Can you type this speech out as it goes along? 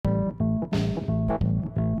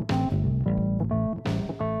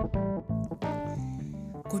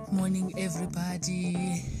Good morning,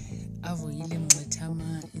 everybody. Avuyile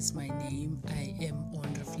Mletama is my name. I am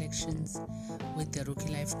on Reflections with the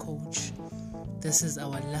Rookie Life Coach. This is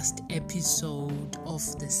our last episode of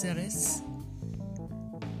the series,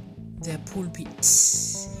 The Pulpit.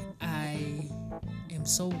 I am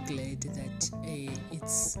so glad that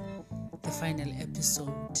it's the final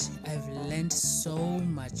episode. I've learned so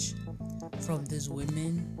much from these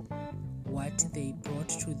women. What they brought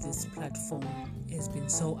to this platform has been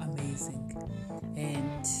so amazing,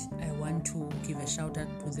 and I want to give a shout out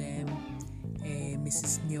to them,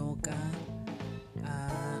 Mrs. Nyoka,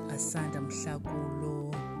 Asanda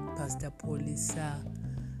Mhlakulo, Pastor Polisa,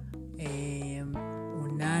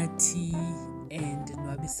 Unati, and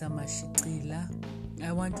Nwabisa Mashikila.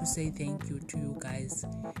 I want to say thank you to you guys,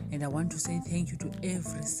 and I want to say thank you to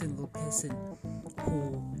every single person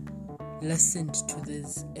who listened to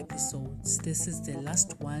these episodes. This is the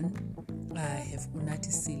last one. I have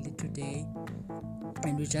Unati Sili today,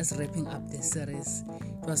 and we're just wrapping up the series.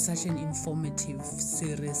 It was such an informative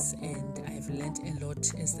series, and I've learned a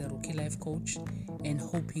lot as the Rookie Life Coach, and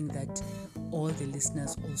hoping that all the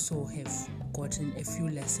listeners also have gotten a few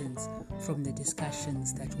lessons from the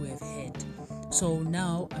discussions that we have had. So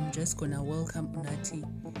now I'm just gonna welcome Unati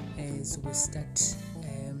as we start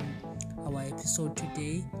our episode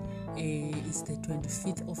today. It's the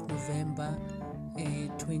 25th of November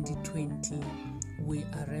 2020. We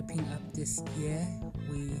are wrapping up this year.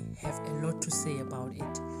 We have a lot to say about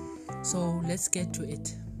it. So let's get to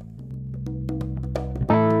it.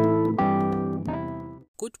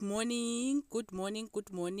 Good morning.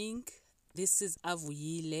 This is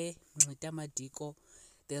Avuyile Mletama,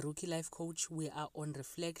 the Rookie Life Coach. We are on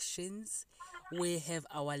Reflections. We have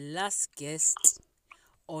our last guest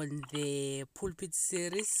on the Pulpit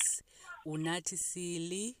series, Unati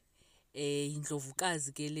Sili,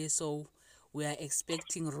 Indlovukazi Gele. So we are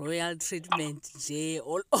expecting royal treatment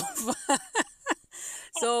all over.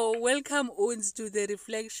 So welcome Uns to the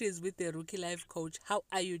Reflections with the Rookie Life Coach. How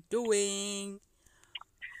are you doing?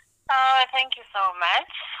 Thank you so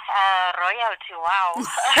much. Royalty, wow.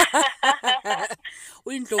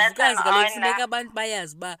 Indlovukazi kaloku funeka abantu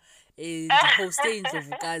bayazi uba ndihoste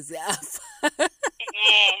Indlovukazi apha.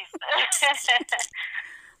 Yes.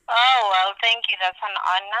 Oh, well, thank you. That's an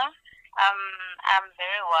honor. I'm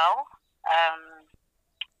very well.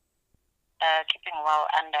 Keeping well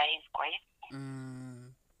under His grace.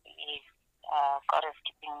 Yes. God is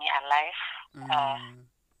keeping me alive.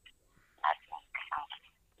 I think.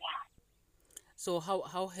 Yeah. So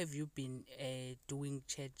how have you been doing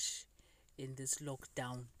church in this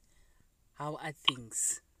lockdown? How are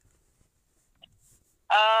things?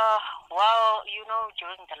 Well,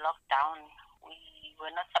 during the lockdown, we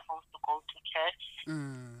were not supposed to go to church.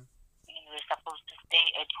 We were supposed to stay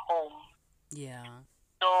at home. Yeah.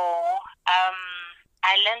 So,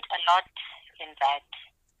 I learned a lot in that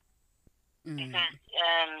because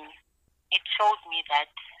it showed me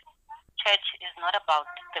that church is not about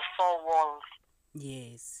the four walls.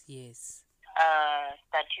 Yes.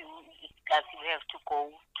 That you have to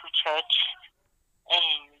go to church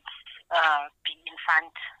and be in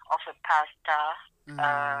front of a pastor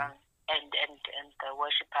and the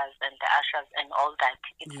worshippers and the ushers and all that.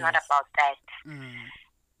 It's not about that.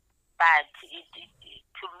 But it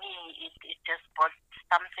to me it just brought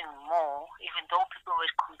something more. Even though people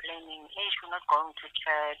were complaining, hey, you're not going to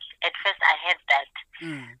church. At first I had that,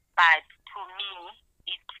 but to me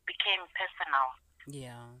it became personal.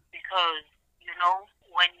 Yeah. Because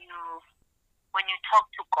when you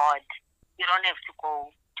talk to God, you don't have to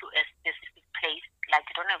go to a specific place. Like,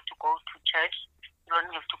 you don't have to go to church. You don't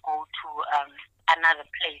have to go to another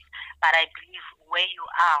place. But I believe where you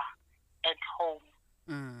are at home,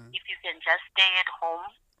 if you can just stay at home,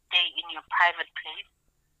 stay in your private place,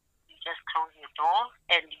 you just close your door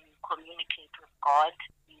and you communicate with God,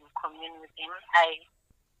 you commune with Him.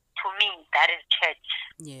 To me, that is church.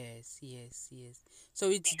 Yes. So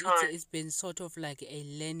it's been sort of like a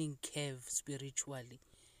learning curve spiritually.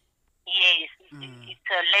 Yes,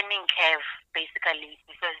 it's a learning curve basically,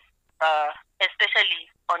 because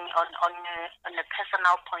especially on a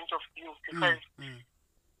personal point of view, because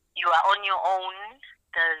you are on your own.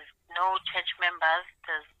 There's no church members.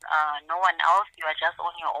 There's no one else. You are just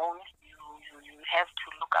on your own. You have to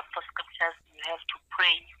look up for scriptures. You have to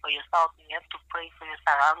pray for yourself. You have to pray for your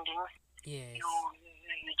surroundings. Yes.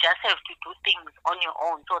 You just have to do things on your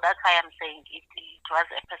own. So that's why I'm saying it was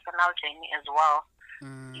a personal journey as well,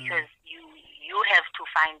 because you have to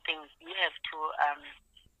find things. You have to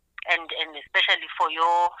and especially for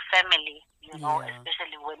your family,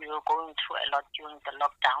 especially when we were going through a lot during the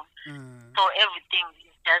lockdown. So everything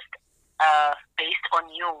is just based on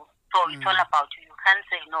you. So it's all about you. You can't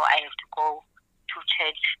say, no, I have to go to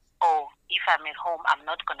church, or if I'm at home, I'm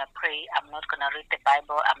not going to pray, I'm not going to read the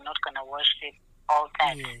Bible, I'm not going to worship, all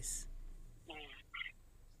that. Yes.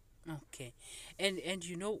 Okay. And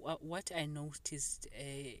you know what I noticed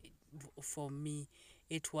for me,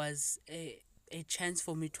 it was a chance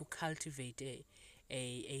for me to cultivate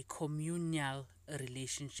a communal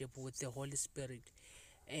relationship with the Holy Spirit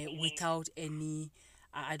without any,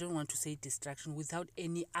 I don't want to say distraction, without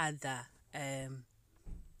any other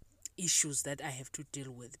issues that I have to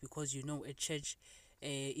deal with. Because you know, at church,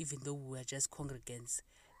 even though we are just congregants,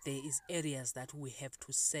 there is areas that we have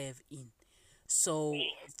to serve in. So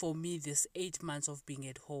for me, this 8 months of being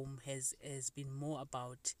at home has been more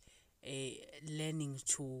about learning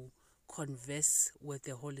to converse with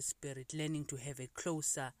the Holy Spirit, learning to have a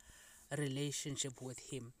closer relationship with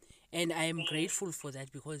Him. And I am grateful for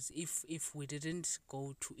that, because if we didn't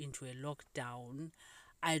go into a lockdown,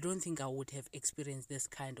 I don't think I would have experienced this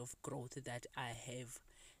kind of growth that I have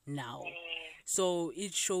now. So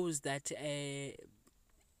it shows that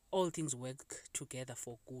all things work together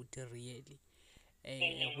for good, really,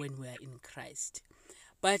 when we are in Christ.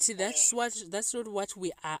 But that's not what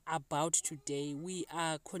we are about today. We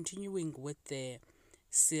are continuing with the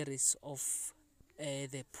series of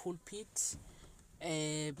the pulpit,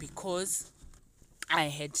 because I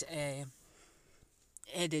had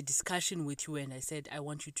a discussion with you, and I said I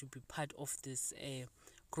want you to be part of this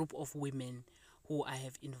group of women who I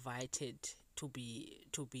have invited to be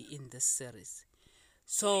in this series.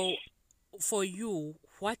 So for you,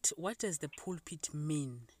 what does the pulpit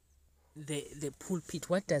mean? The pulpit,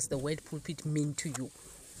 what does the word pulpit mean to you?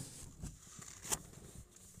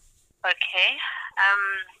 Okay.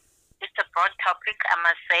 It's a broad topic, I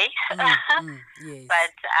must say. Yes.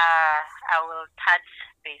 But I will touch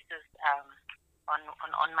bases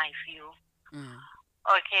on my view.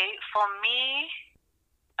 Okay, for me,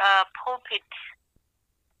 pulpit,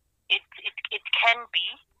 it can be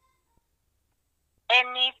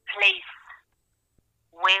any place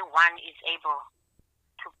where one is able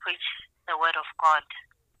to preach the word of God.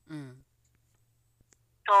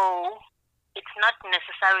 So it's not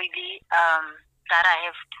necessarily that I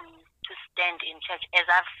have to stand in church. As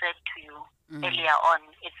I've said to you earlier on,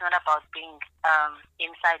 it's not about being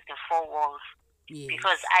inside the four walls. Yes.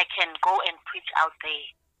 Because I can go and preach out there,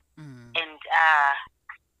 and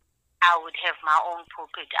I would have my own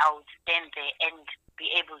pulpit. I would stand there and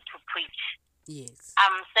be able to preach. Yes.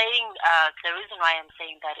 I'm saying the reason why I'm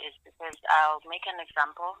saying that is because I'll make an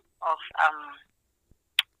example of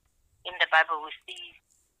in the Bible we see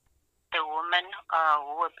the woman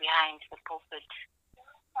who were behind the pulpit.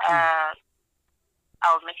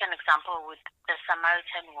 I'll make an example with the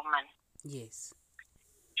Samaritan woman. Yes.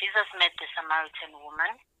 Jesus met the Samaritan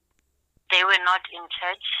woman. They were not in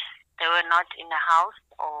church. They were not in a house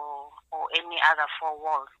or any other four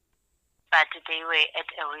walls, but they were at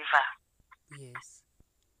a river. Yes.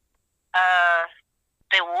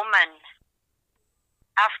 The woman,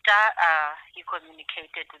 after he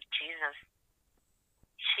communicated with Jesus,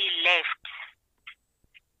 she left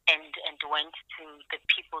and went to the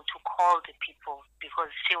people to call the people,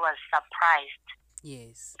 because she was surprised.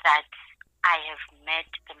 Yes. That I have met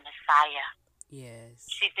the Messiah.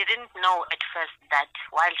 Yes. She didn't know at first that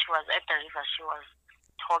while she was at the river, she was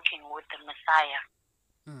talking with the Messiah.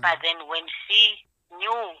 But then when she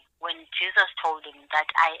knew, when Jesus told him that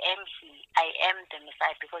I am he, I am the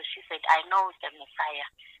Messiah, because she said, I know the Messiah.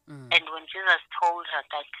 And when Jesus told her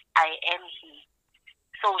that I am he,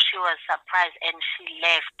 so she was surprised and she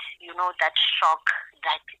left. You know, that shock,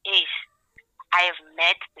 that I have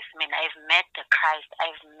met this man, I've met the Christ,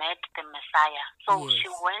 I've met the Messiah. So yes. She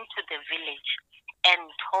went to the village and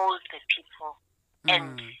told the people.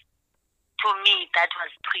 And to me, that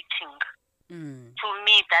was preaching. To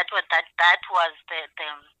me, that was the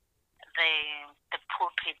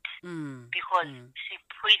pulpit, because she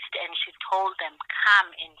preached and she told them,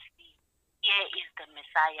 come and see, here is the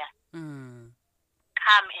Messiah.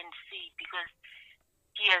 Come and see, because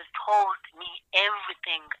he has told me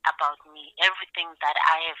everything about me, everything that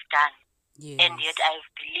I have done. Yes. And yet I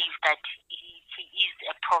believe that he is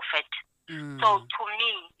a prophet. So to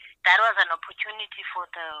me, that was an opportunity for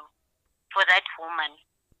that woman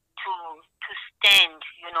to stand,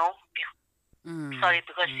 you know,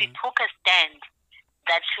 because she took a stand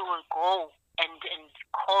that she will go and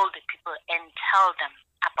call the people and tell them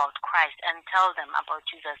about Christ, and tell them about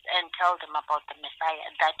Jesus, and tell them about the Messiah,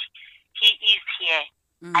 that he is here.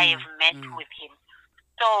 I have met with him.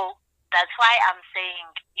 So that's why I'm saying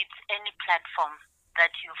it's any platform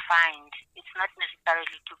that you find, it's not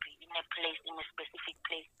necessarily to be in a place, in a specific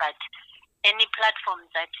place, but any platform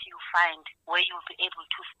that you find where you'll be able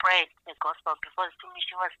to spread the gospel, because to me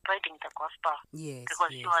she was spreading the gospel. Yes, because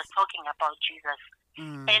yes. she was talking about Jesus.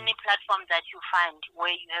 Any platform that you find where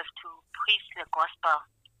you have to preach the gospel,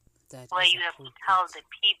 That where is you a have to pulpit. tell the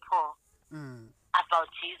people about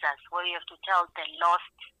Jesus, where you have to tell the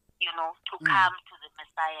lost, to come to the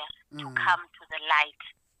Messiah, to come to the light.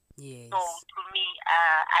 Yes. So to me,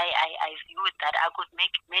 I view it that I could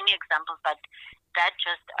make many examples, but that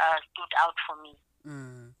just stood out for me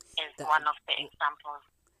as one of the examples.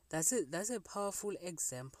 That's a powerful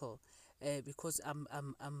example, because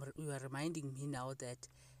you are reminding me now that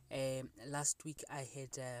last week I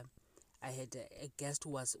had a guest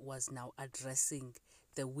who was now addressing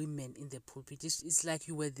the women in the pulpit. It's like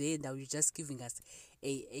you were there now. You're just giving us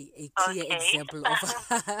a clear example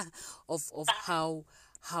of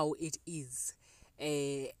how it is,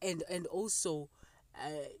 and also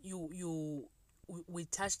we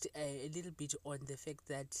touched a little bit on the fact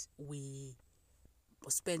that we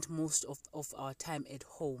spent most of our time at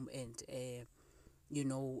home and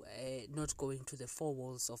not going to the four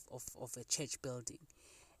walls of a church building.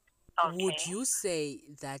 Okay. Would you say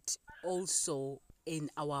that also in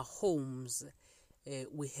our homes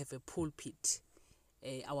we have a pulpit?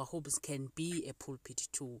 Our homes can be a pulpit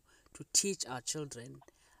to teach our children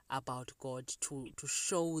about God, to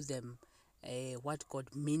show them what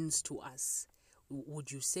God means to us.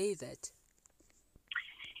 Would you say that?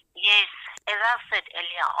 Yes, as I've said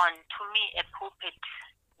earlier on, to me, a pulpit,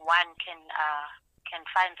 one can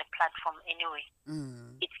find the platform anyway.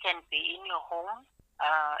 It can be in your home,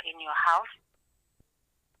 in your house.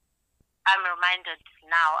 I'm reminded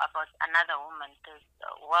now about another woman.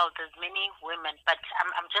 There's many women, but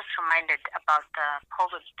I'm just reminded about the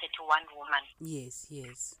Proverbs 31 woman. Yes,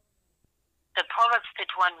 yes. The Proverbs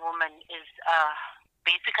 31 woman is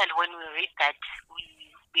basically, when we read that,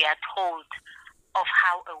 we are told of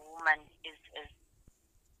how a woman is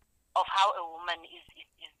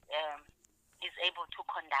able to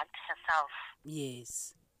conduct herself.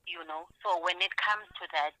 Yes. So when it comes to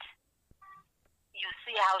that, you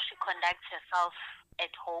see how she conducts herself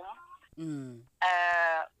at home,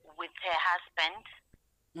 with her husband,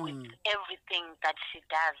 with everything that she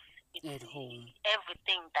does. At home.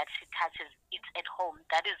 Everything that she touches, it's at home.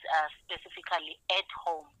 That is specifically at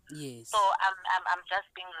home. Yes. So I'm just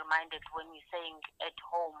being reminded, when you're saying at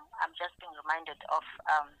home, I'm just being reminded of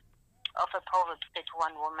a Proverbs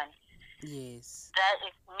 31 woman. Yes. That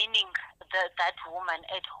is meaning that woman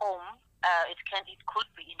at home, it could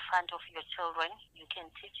be in front of your children. You can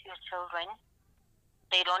teach your children.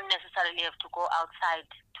 They don't necessarily have to go outside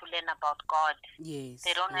to learn about God. Yes.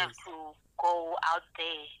 They don't have to go out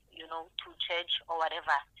there, to church or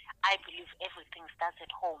whatever. I believe everything starts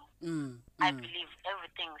at home. I believe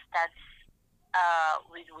everything starts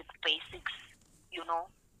with basics.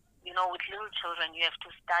 With little children, you have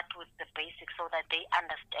to start with the basics so that they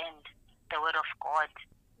understand the Word of God,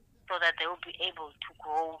 so that they will be able to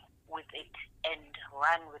grow with it and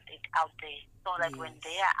run with it out there, so that when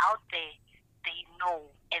they are out there, they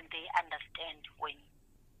know and they understand when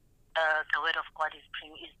the Word of God is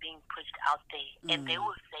being preached out there. And they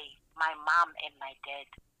will say, my mom and my dad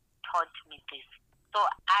taught me this. So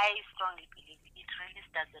I strongly believe it really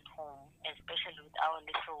starts at home, especially with our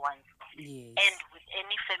little ones. Yes. And with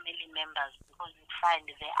any family members, because you find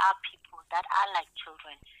there are people that are like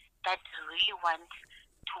children that really want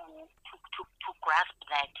to grasp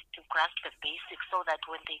that, to grasp the basics, so that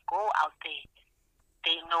when they go out there,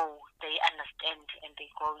 they know, they understand, and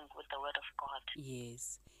they're growing with the Word of God.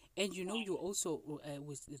 Yes. And you also,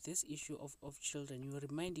 with this issue of children, you're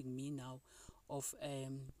reminding me now of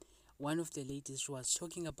one of the ladies who was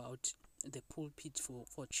talking about the pulpit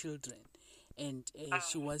for children. And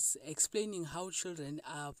she was explaining how children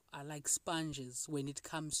are like sponges when it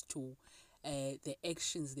comes to the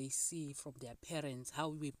actions they see from their parents, how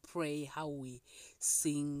we pray, how we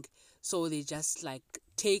sing. So they just like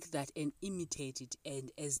take that and imitate it,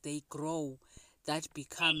 and as they grow, that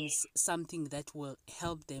becomes something that will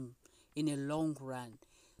help them in a long run.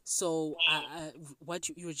 So what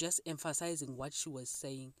you're just emphasizing what she was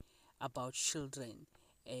saying about children,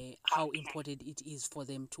 how important it is for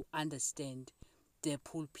them to understand the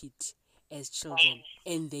pulpit as children,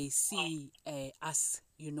 and they see us,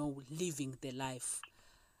 living the life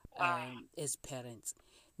as parents.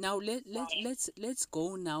 Now let's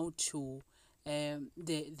go now to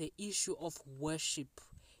the issue of worship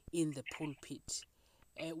in the pulpit.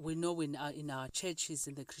 We know in our churches,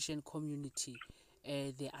 in the Christian community,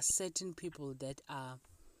 there are certain people that are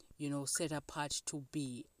set apart to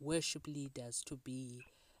be worship leaders, to be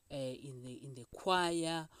in the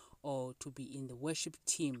choir, or to be in the worship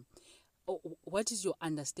team. What is your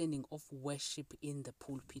understanding of worship in the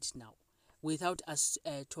pulpit now, without us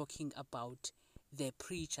talking about the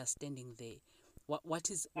preacher standing there? What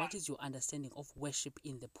is your understanding of worship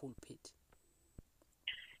in the pulpit?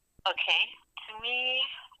 Okay, to me,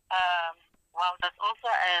 well, that's also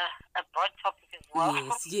a broad topic as well.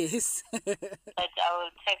 Yes. But I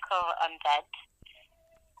will tackle on that.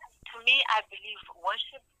 To me, I believe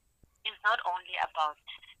worship is not only about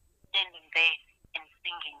standing there and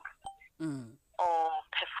singing or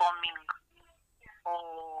performing,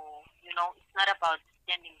 or it's not about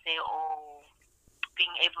standing there or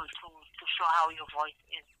being able to show how your voice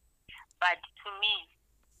is. But to me,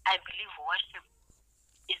 I believe worship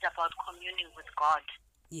is about communing with God.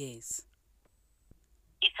 Yes.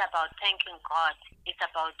 It's about thanking God. It's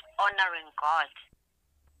about honoring God.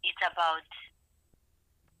 It's about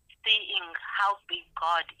seeing how big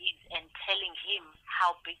God is and telling Him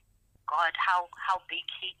how big God, how big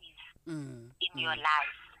He is in your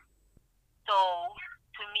life. So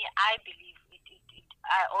to me, I believe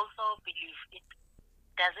I also believe it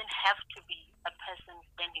doesn't have to be a person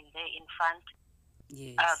standing there in front,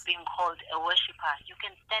 being called a worshiper. You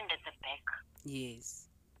can stand at the back, yes,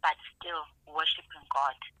 but still worshiping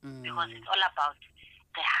God, because it's all about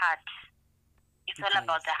the heart. It's all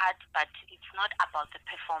about the heart, but it's not about the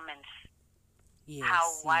performance. How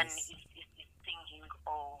one is singing,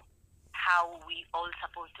 or how we all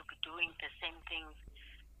supposed to be doing the same things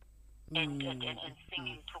and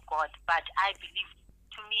singing to God. But I believe,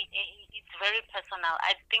 to me, it's very personal.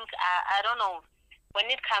 I think, I don't know,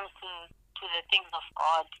 when it comes to the things of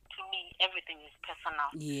God, to me, everything is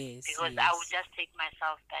personal. Yes. Because I would just take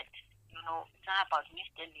myself that, it's not about me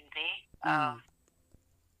standing there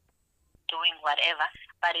doing whatever,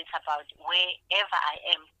 but it's about wherever I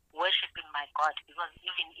am worshiping my God. Because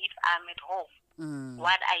even if I'm at home,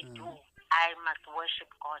 what I do, I must worship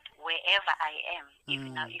God wherever I am.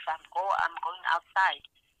 Even if I'm going outside,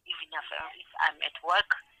 even if I'm at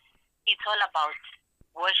work, it's all about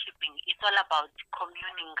worshiping. It's all about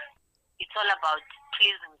communing. It's all about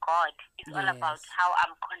pleasing God. It's all about how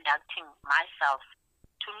I'm conducting myself.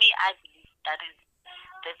 To me, I believe that is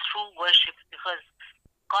the true worship, because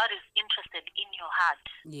God is interested in your heart.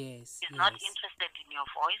 Yes. He's not interested in your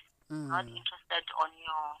voice. Not interested on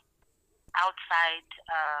your outside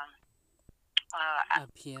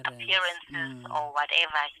appearances or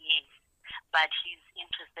whatever he is. But He's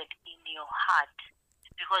interested in your heart.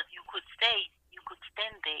 Because you could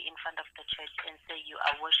stand there in front of the church and say you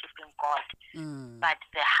are worshiping God, but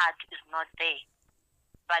the heart is not there.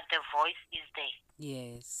 But the voice is there.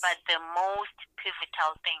 Yes. But the most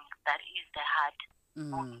pivotal thing, that is the heart,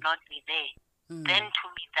 would not be there. Then to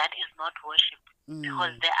me, that is not worship.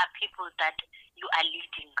 Because there are people that you are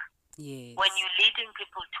leading. Yes. When you're leading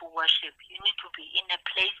people to worship, you need to be in a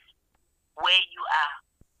place where you are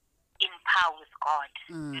in power with God.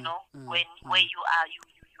 Where you are, you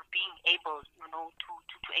being able,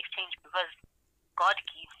 to exchange, because God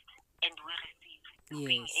gives and we receive.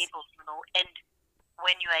 Being able, and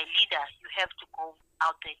when you are a leader, you have to go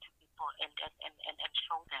out there to people and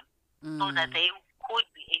show them, so that they could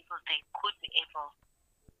be able to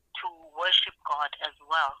worship God as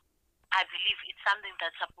well. I believe it's something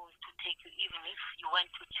that's supposed to take you, even if you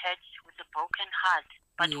went to church with a broken heart.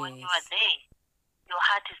 But when you are there, your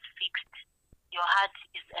heart is fixed. Your heart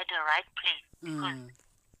is at the right place, because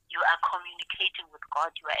you are communicating with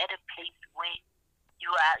God. You are at a place where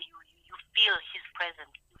you feel His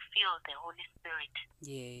presence. You feel the Holy Spirit.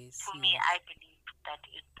 Yes. To me, I believe that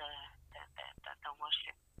is the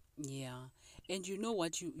worship. Yeah. And you know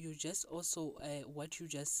what you just also what you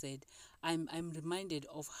just said, I'm reminded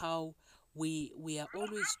of how we are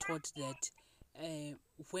always taught that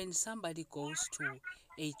when somebody goes to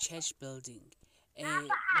a church building,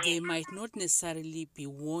 they might not necessarily be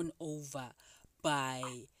won over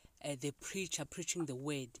by the preacher preaching the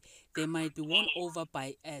word. They might be won over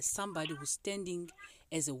by somebody who's standing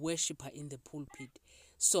as a worshiper in the pulpit.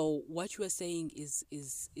 So what you are saying is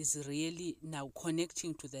really now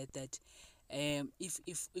connecting to that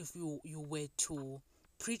if you were to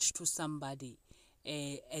preach to somebody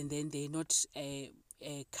and then they're not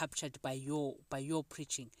captured by your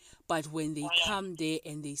preaching, but when they come there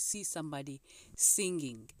and they see somebody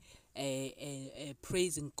singing,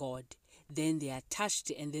 praising God, then they are touched,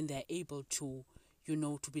 and then they are able to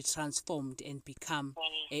to be transformed and become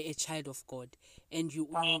a child of God. And you're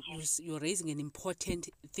raising an important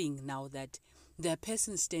thing now, that the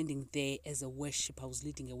person standing there as a worshiper who's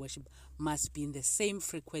leading a worship must be in the same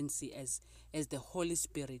frequency as the Holy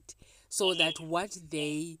Spirit, so that what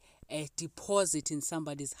they deposit in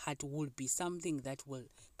somebody's heart will be something that will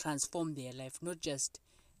transform their life, not just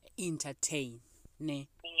entertain. Ne?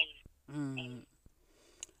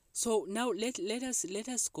 So now let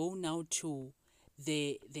us go now to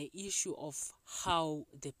the issue of how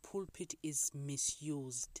the pulpit is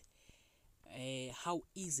misused. How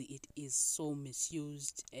easy it is so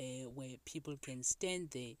misused, where people can stand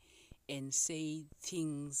there and say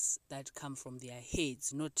things that come from their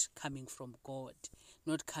heads, not coming from God,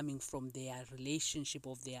 not coming from their relationship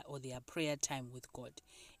of their prayer time with God,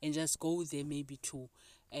 and just go there maybe to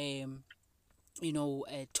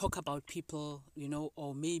talk about people,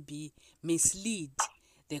 or maybe mislead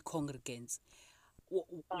the congregants.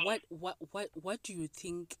 What do you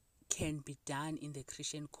think can be done in the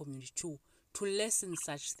Christian community to lessen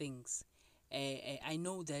such things? I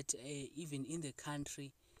know that even in the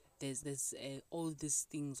country, there's all these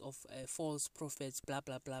things of false prophets, blah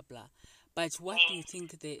blah blah blah. But what do you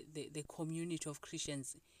think the community of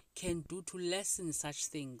Christians can do to lessen such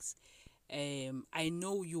things? I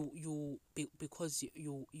know because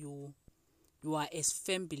you are a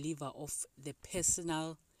firm believer of the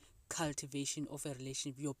personal cultivation of a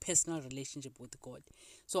relationship, your personal relationship with God.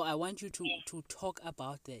 So I want you to talk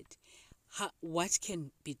about that. What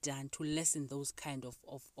can be done to lessen those kind of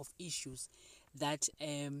issues that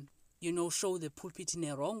show the pulpit in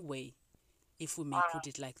a wrong way, if we may put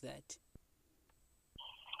it like that.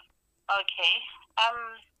 Okay.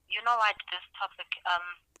 You know what, this topic,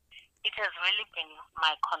 it has really been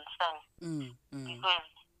my concern, because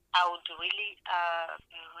I would really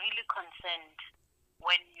be really concerned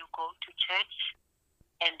when you go to church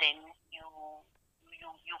and then you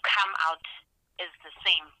come out as the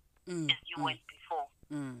same as you went before.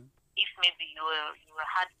 If maybe you were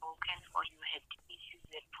heartbroken or you had issues,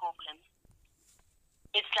 you had problems,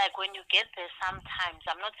 it's like when you get there sometimes,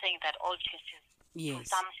 I'm not saying that all churches, yes,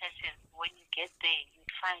 some churches, when you get there, you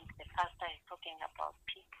find the pastor is talking about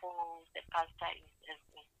people, the pastor is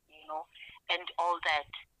and all that.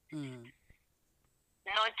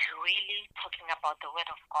 Not really talking about the word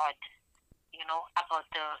of God, about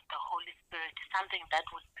the Holy Spirit, something that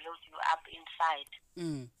would build you up inside.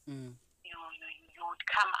 You would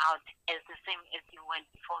come out as the same as you went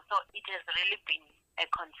before. So it has really been a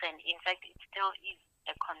concern. In fact, it still is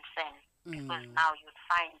a concern, because now you'd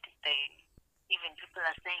find even people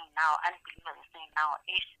are saying now, unbelievers are saying now,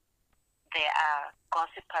 there are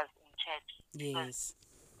gossipers in church. Yes.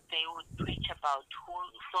 They would preach about who,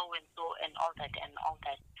 so and so, and all that and all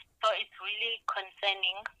that. So it's really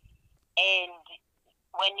concerning. And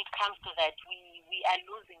when it comes to that, we are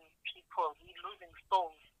losing people, we're losing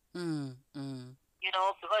souls.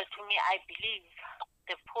 Because to me, I believe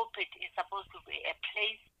the pulpit is supposed to be a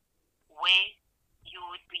place where you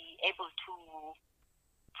would be able to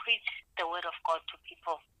preach the word of God to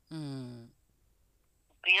people,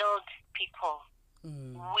 build people,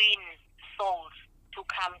 win souls to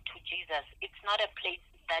come to Jesus. It's not a place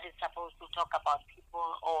that is supposed to talk about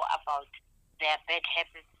people or about their bad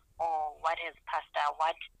habits or what has Pastor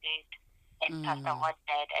what did and Pastor what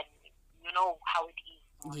did, and you know how it is.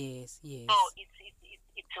 Yes. So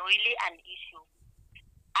it's really an issue.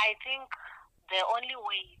 I think the only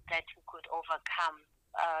way that we could overcome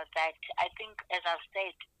that, I think, as I've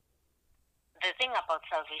said, the thing about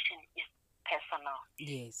salvation is personal.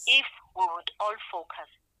 Yes. If we would all focus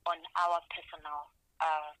on our personal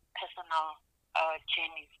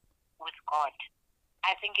journeys with God,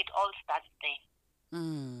 I think it all starts there.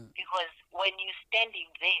 Because when you're standing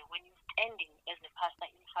there, when you're standing as a pastor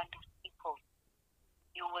in front of people,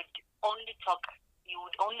 you would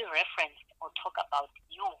only reference or talk about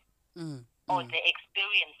you or the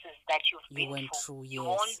experiences that you've been through. Yes. You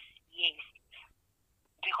won't,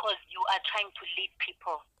 because you are trying to lead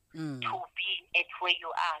people to be at where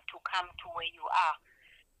you are, to come to where you are.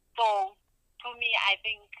 So, to me, I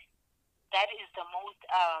think that is the most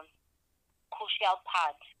crucial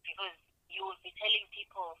part, because you will be telling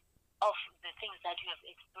people of the things that you have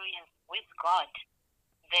experienced with God,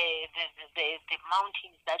 the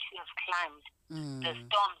mountains that you have climbed, the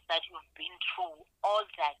storms that you have been through, all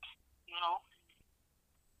that,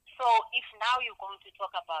 So if now you're going to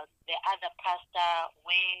talk about the other pastor,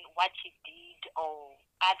 what he did, or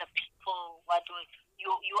other people,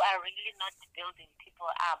 you are really not building people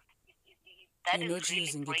up. You're not really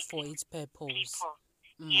using it for its purpose.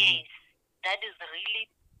 Yes, that is really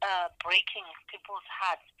breaking people's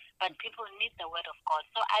hearts. But people need the word of God.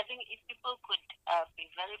 So I think if people could be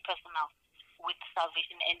very personal with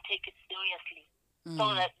salvation and take it seriously,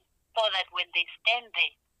 so that so that when they stand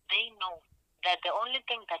there, they know that the only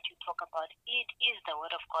thing that you talk about, it is the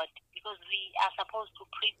word of God, because we are supposed to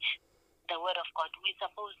preach the word of God. We're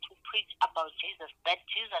supposed to preach about Jesus, that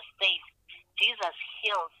Jesus saves, Jesus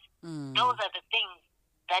heals. Those are the things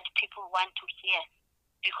that people want to hear,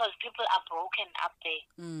 because people are broken up there.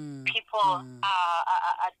 People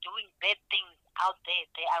are doing bad things out there.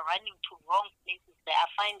 They are running to wrong places. They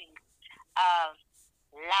are finding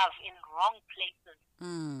love in wrong places.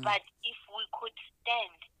 But if we could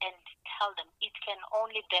stand and tell them,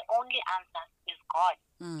 the only answer is God.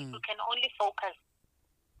 If we can only focus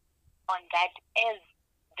on that as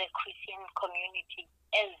the Christian community,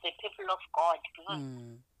 as the people of God, because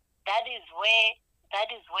that is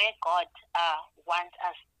where God wants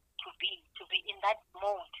us to be in that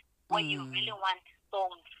mode where you really want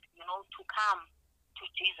souls, to come to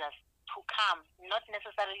Jesus, to come, not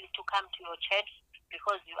necessarily to come to your church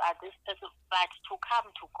because you are this person, but to come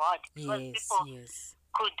to God. Because people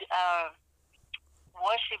could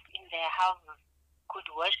worship in their houses, could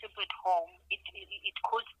worship at home. It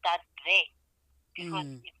could start there, because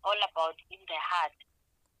it's all about in the heart.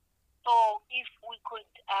 So if we could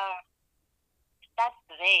start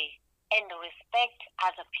there and respect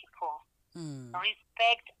other people,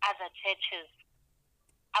 respect other churches.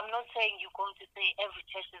 I'm not saying you're going to say every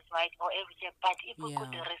church is right or every church, but if we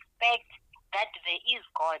could respect that there is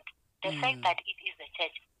God, the fact that it is a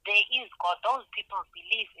church, there is God. Those people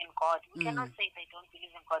believe in God. We cannot say they don't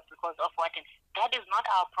believe in God because of what. That is not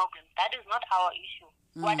our problem. That is not our issue.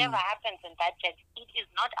 Whatever happens in that church, it is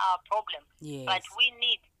not our problem. Yes. But we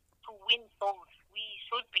need to win souls. We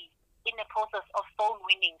should be in a process of soul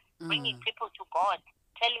winning, bringing people to God,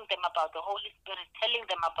 telling them about the Holy Spirit, telling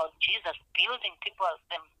them about Jesus, building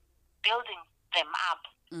them up,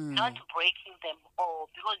 not breaking them.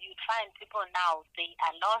 Because you find people now, they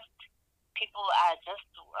are lost. People are just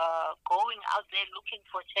going out there looking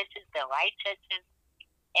for churches, the right churches,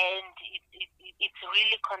 and it's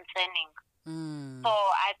really concerning. So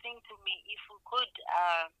I think, to me, if we could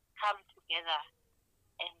come together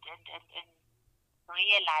and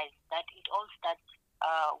realize that it all starts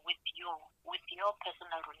with you, with your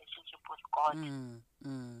personal relationship with God.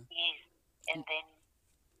 Yes, and then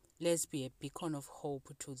let's be a beacon of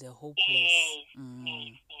hope to the hopeless.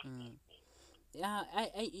 Yes. Yeah,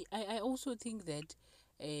 I also think that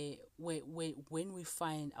when we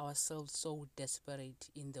find ourselves so desperate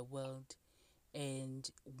in the world, and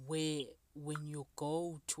when you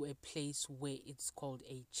go to a place where it's called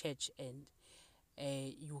a church, and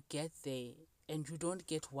you get there and you don't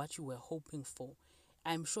get what you were hoping for,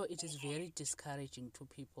 I'm sure it is very discouraging to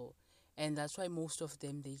people. And that's why most of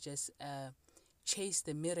them, they just chase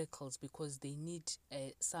the miracles, because they need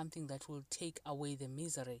something that will take away the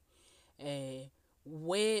misery.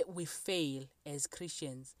 Where we fail as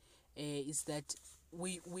Christians is that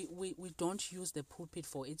we don't use the pulpit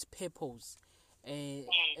for its purpose.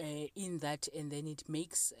 In that, and then it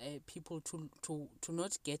makes people to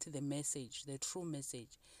not get the message, the true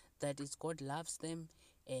message, that is God loves them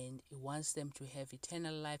and He wants them to have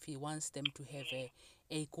eternal life. He wants them to have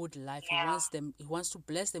a good life. He wants to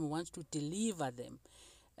bless them. He wants to deliver them.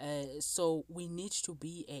 So we need to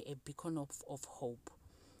be a beacon of hope.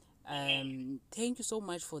 Thank you so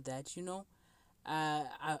much for that.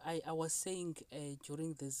 I was saying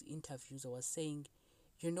during these interviews, I was saying,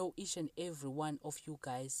 each and every one of you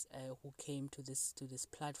guys who came to this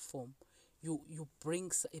platform, you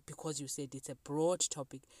bring, because you said it's a broad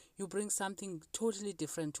topic, you bring something totally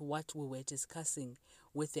different to what we were discussing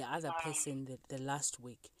with the other person the last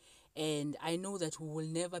week. And I know that we will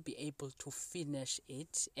never be able to finish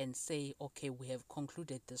it and say, okay, we have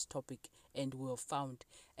concluded this topic and we have found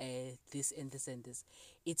this and this and this.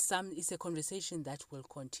 It's a conversation that will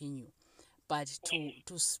continue. But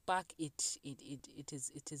to spark it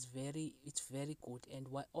is very good. And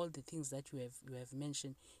all the things that you have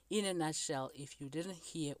mentioned, in a nutshell, if you didn't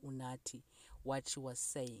hear Unathi, what she was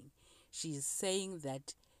saying, she is saying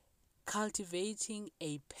that cultivating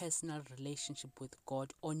a personal relationship with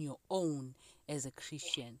God on your own as a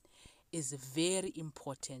Christian is very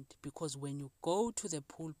important, because when you go to the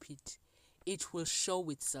pulpit, it will show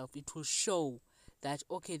itself. It will show that,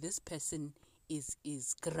 okay, this person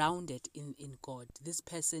is grounded in God. This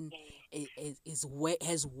person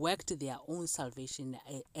has worked their own salvation,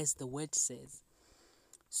 as the word says.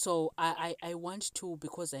 So I want to,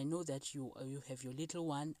 because I know that you have your little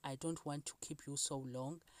one, I don't want to keep you so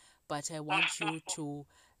long, but I want you to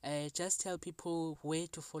just tell people where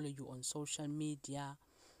to follow you on social media,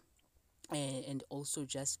 and also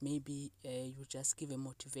just maybe you just give a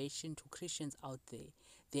motivation to Christians out there.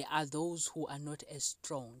 There are those who are not as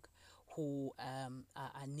strong, who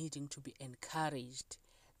are needing to be encouraged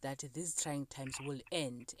that these trying times will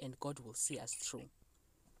end and God will see us through?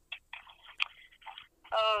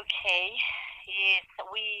 Okay. Yes,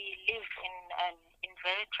 we live in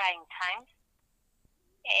very trying times,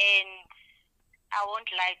 and I won't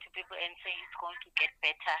lie to people and say it's going to get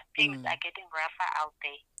better. Things are getting rougher out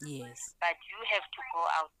there. Yes. But you have to go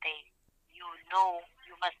out there. You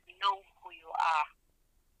must know who you are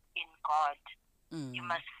in God. You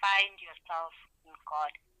must find yourself in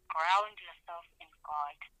God. Ground yourself in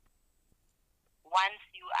God. Once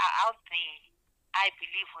you are out there, I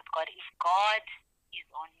believe with God, if God is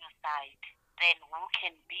on your side, then who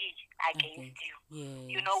can be against you?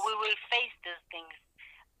 Yes. You know, we will face these things,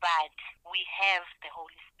 but we have the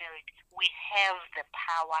Holy Spirit. We have the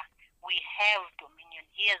power. We have dominion.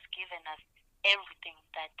 He has given us everything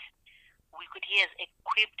that we could. He has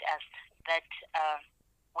equipped us that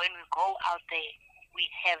when we go out there, we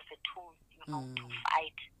have the tools, to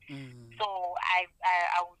fight. So I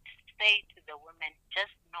would say to the women,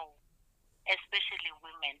 just know, especially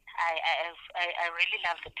women. I really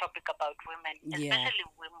love the topic about women, especially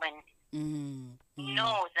women.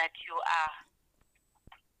 Know that you are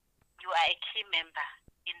a key member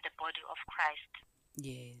in the body of Christ.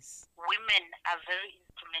 Yes. Women are very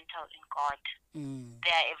instrumental in God.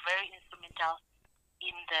 They are very instrumental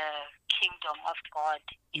in the kingdom of God,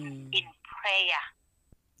 in prayer.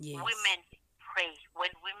 Yes. Women pray. When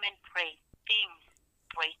women pray, things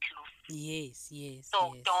break loose. Yes, yes.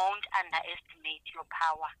 So don't underestimate your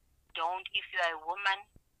power. Don't, if you are a woman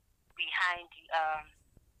behind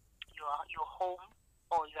your home,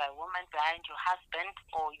 or you are a woman behind your husband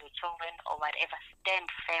or your children or whatever, stand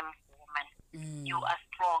firm, woman. You are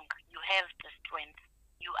strong. You have the strength.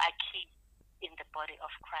 You are key in the body of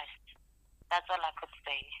Christ. That's all I could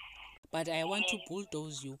say. But I want to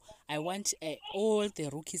bulldoze you. I want all the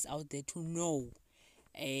rookies out there to know,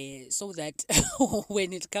 so that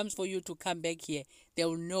when it comes for you to come back here,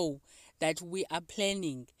 they'll know that we are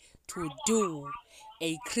planning to do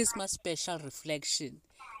a Christmas special reflection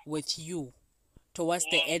with you towards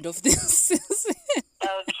the end of this season.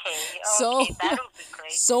 Okay, So, that would be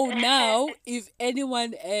great. So now, if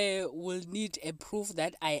anyone will need a proof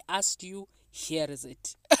that I asked you, here is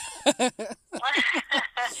it.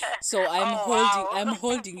 So I'm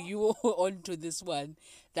holding you on to this one,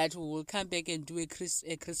 that we will come back and do a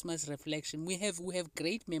Christmas reflection. We have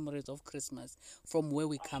great memories of Christmas from where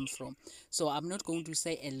we come from. So I'm not going to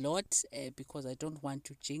say a lot because I don't want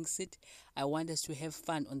to jinx it. I want us to have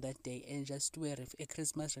fun on that day and just do a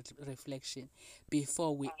Christmas reflection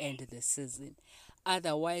before we end the season.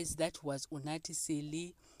 Otherwise, that was Unati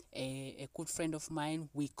Sili, a good friend of mine.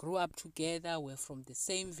 We grew up together. We're from the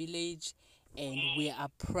same village, and we are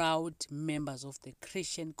proud members of the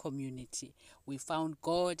Christian community. We found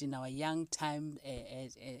God in our young time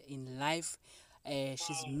in life.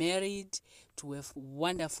 She's married to a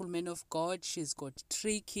wonderful man of God. She's got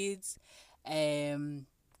 3 kids, 2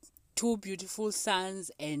 beautiful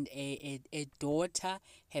sons, and a daughter,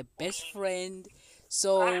 her best friend.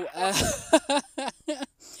 So,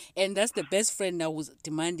 and that's the best friend now who's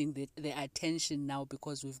demanding the attention now,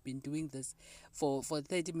 because we've been doing this for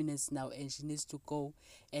 30 minutes now, and she needs to go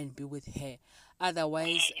and be with her.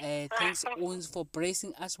 Otherwise, thanks, Uns, for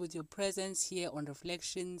bracing us with your presence here on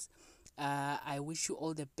Reflections. I wish you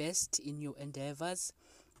all the best in your endeavors.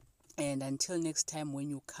 And until next time, when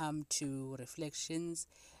you come to Reflections,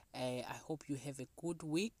 I hope you have a good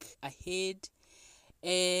week ahead.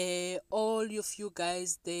 All of you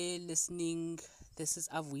guys there listening, this is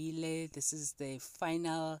Avuile. This is the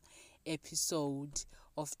final episode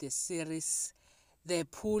of the series, The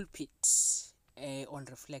Pulpit, on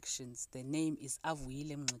Reflections. The name is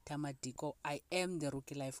Avuile Mngxitama-Diko. I am the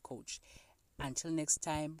Rookie Life Coach. Until next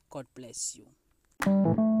time, God bless you.